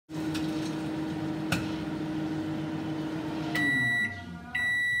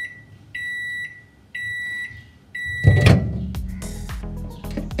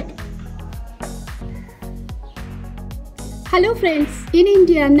friends, in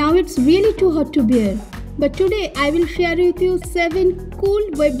India now it's really too hot to bear. But today I will share with you 7 cool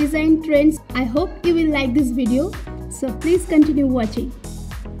web design trends. I hope you will like this video. So please continue watching.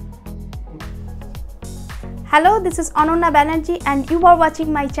 Hello, this is Ananya.banerjii and you are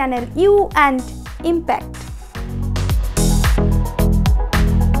watching my channel You and Impact.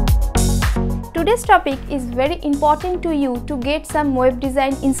 Today's topic is very important to you to get some web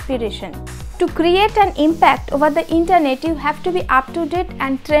design inspiration. To create an impact over the internet, you have to be up to date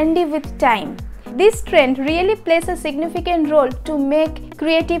and trendy with time. This trend really plays a significant role to make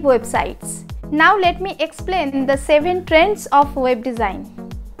creative websites. Now let me explain the 7 trends of web design.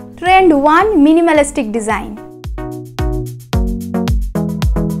 Trend 1: minimalistic design.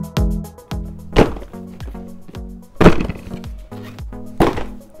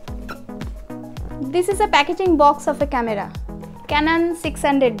 This is a packaging box of a camera, Canon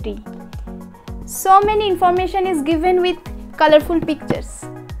 600D. So many information is given with colorful pictures.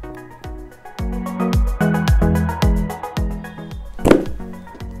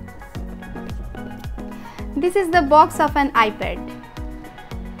 This is the box of an iPad.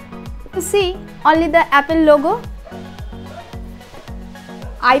 You see only the Apple logo.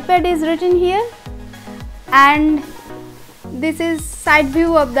 iPad is written here and this is side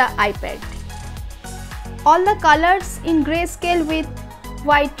view of the iPad. All the colors in grayscale with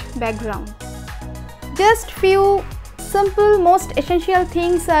white background. Just few simple, most essential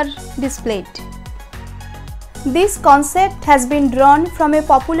things are displayed. This concept has been drawn from a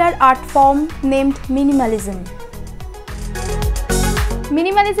popular art form named minimalism.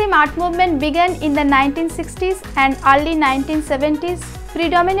 Minimalism art movement began in the 1960s and early 1970s,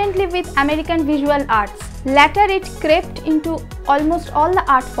 predominantly with American visual arts. Later it crept into almost all the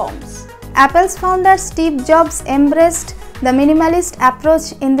art forms. Apple's founder Steve Jobs embraced the minimalist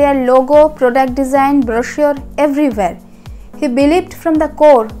approach in their logo, product design, brochure, everywhere. He believed from the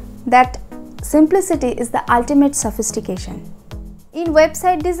core that simplicity is the ultimate sophistication. In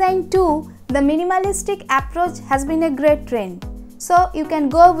website design too, the minimalistic approach has been a great trend. So you can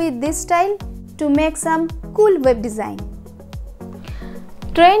go with this style to make some cool web design.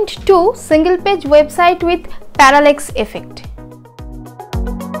 Trend 2: single page website with parallax effect.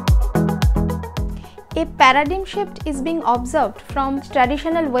 A paradigm shift is being observed from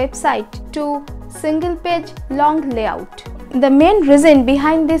traditional website to single page long layout. The main reason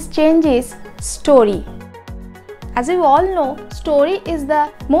behind this change is story. As you all know, story is the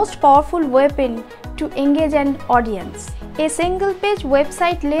most powerful weapon to engage an audience. A single page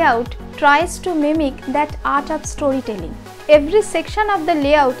website layout tries to mimic that art of storytelling. Every section of the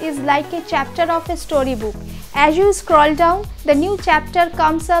layout is like a chapter of a storybook. As you scroll down, the new chapter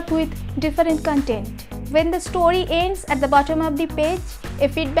comes up with different content. When the story ends at the bottom of the page, a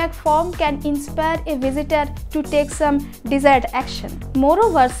feedback form can inspire a visitor to take some desired action.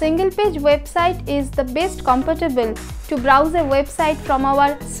 Moreover, single page website is the best compatible to browse a website from our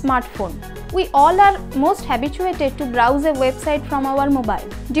smartphone. We all are most habituated to browse a website from our mobile.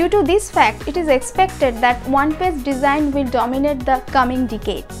 Due to this fact, it is expected that one-page design will dominate the coming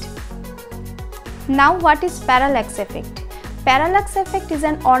decade. Now, what is parallax effect? Parallax effect is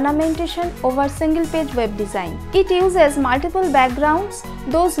an ornamentation over single page web design. It uses multiple backgrounds,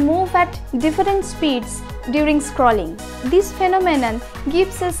 those move at different speeds during scrolling. This phenomenon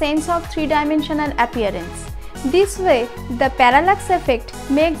gives a sense of three-dimensional appearance. This way, the parallax effect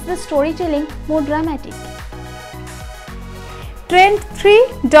makes the storytelling more dramatic. Trend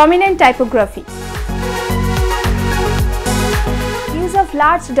 3: dominant typography. Use of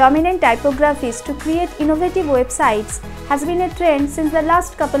large dominant typographies to create innovative websites has been a trend since the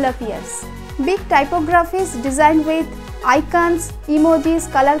last couple of years. Big typographies designed with icons,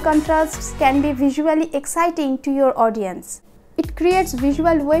 emojis, color contrasts can be visually exciting to your audience. It creates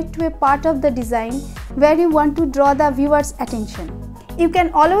visual weight to a part of the design where you want to draw the viewer's attention. You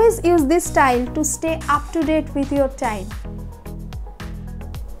can always use this style to stay up to date with your time.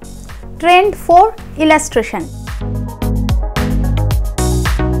 Trend 4: illustration.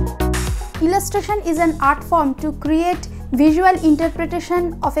 Illustration is an art form to create visual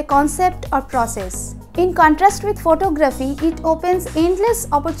interpretation of a concept or process. In contrast with photography, it opens endless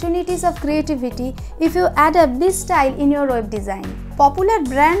opportunities of creativity if you adapt this style in your web design. Popular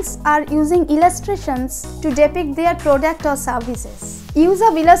brands are using illustrations to depict their product or services. Use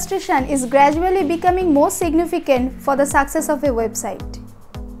of illustration is gradually becoming more significant for the success of a website.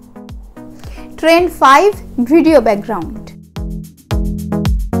 Trend 5: video background.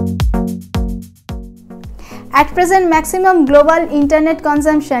 At present, maximum global internet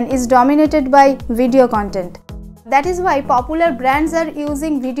consumption is dominated by video content. That is why popular brands are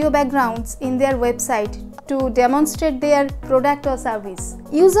using video backgrounds in their website to demonstrate their product or service.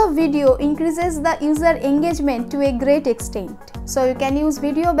 Use of video increases the user engagement to a great extent. So you can use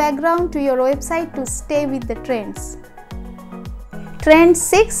video background to your website to stay with the trends. Trend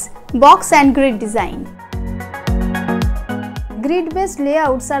 6. Box and grid design. Grid-based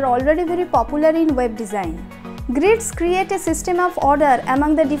layouts are already very popular in web design. Grids create a system of order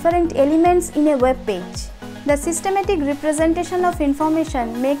among the different elements in a web page. The systematic representation of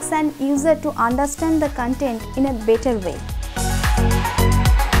information makes an user to understand the content in a better way.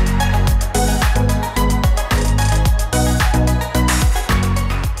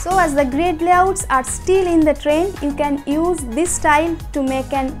 So as the grid layouts are still in the trend, you can use this style to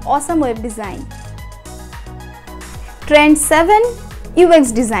make an awesome web design. Trend 7.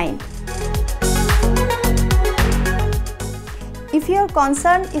 UX design. If your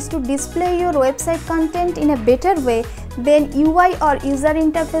concern is to display your website content in a better way, then UI or user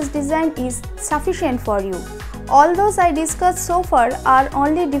interface design is sufficient for you. All those I discussed so far are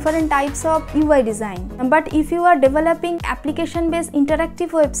only different types of UI design. But if you are developing application-based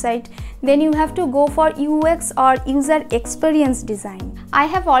interactive website, then you have to go for UX or user experience design. I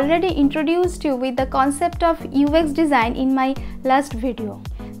have already introduced you with the concept of UX design in my last video.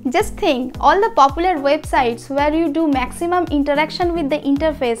 Just think, all the popular websites where you do maximum interaction with the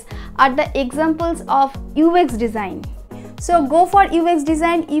interface are the examples of UX design. So go for UX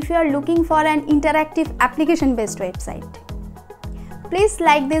design if you are looking for an interactive application-based website. Please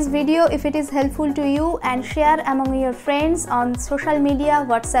like this video if it is helpful to you and share among your friends on social media,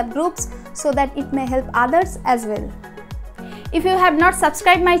 WhatsApp groups so that it may help others as well. If you have not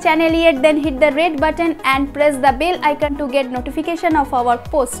subscribed my channel yet, then hit the red button and press the bell icon to get notification of our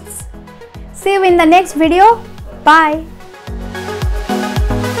posts. See you in the next video. Bye.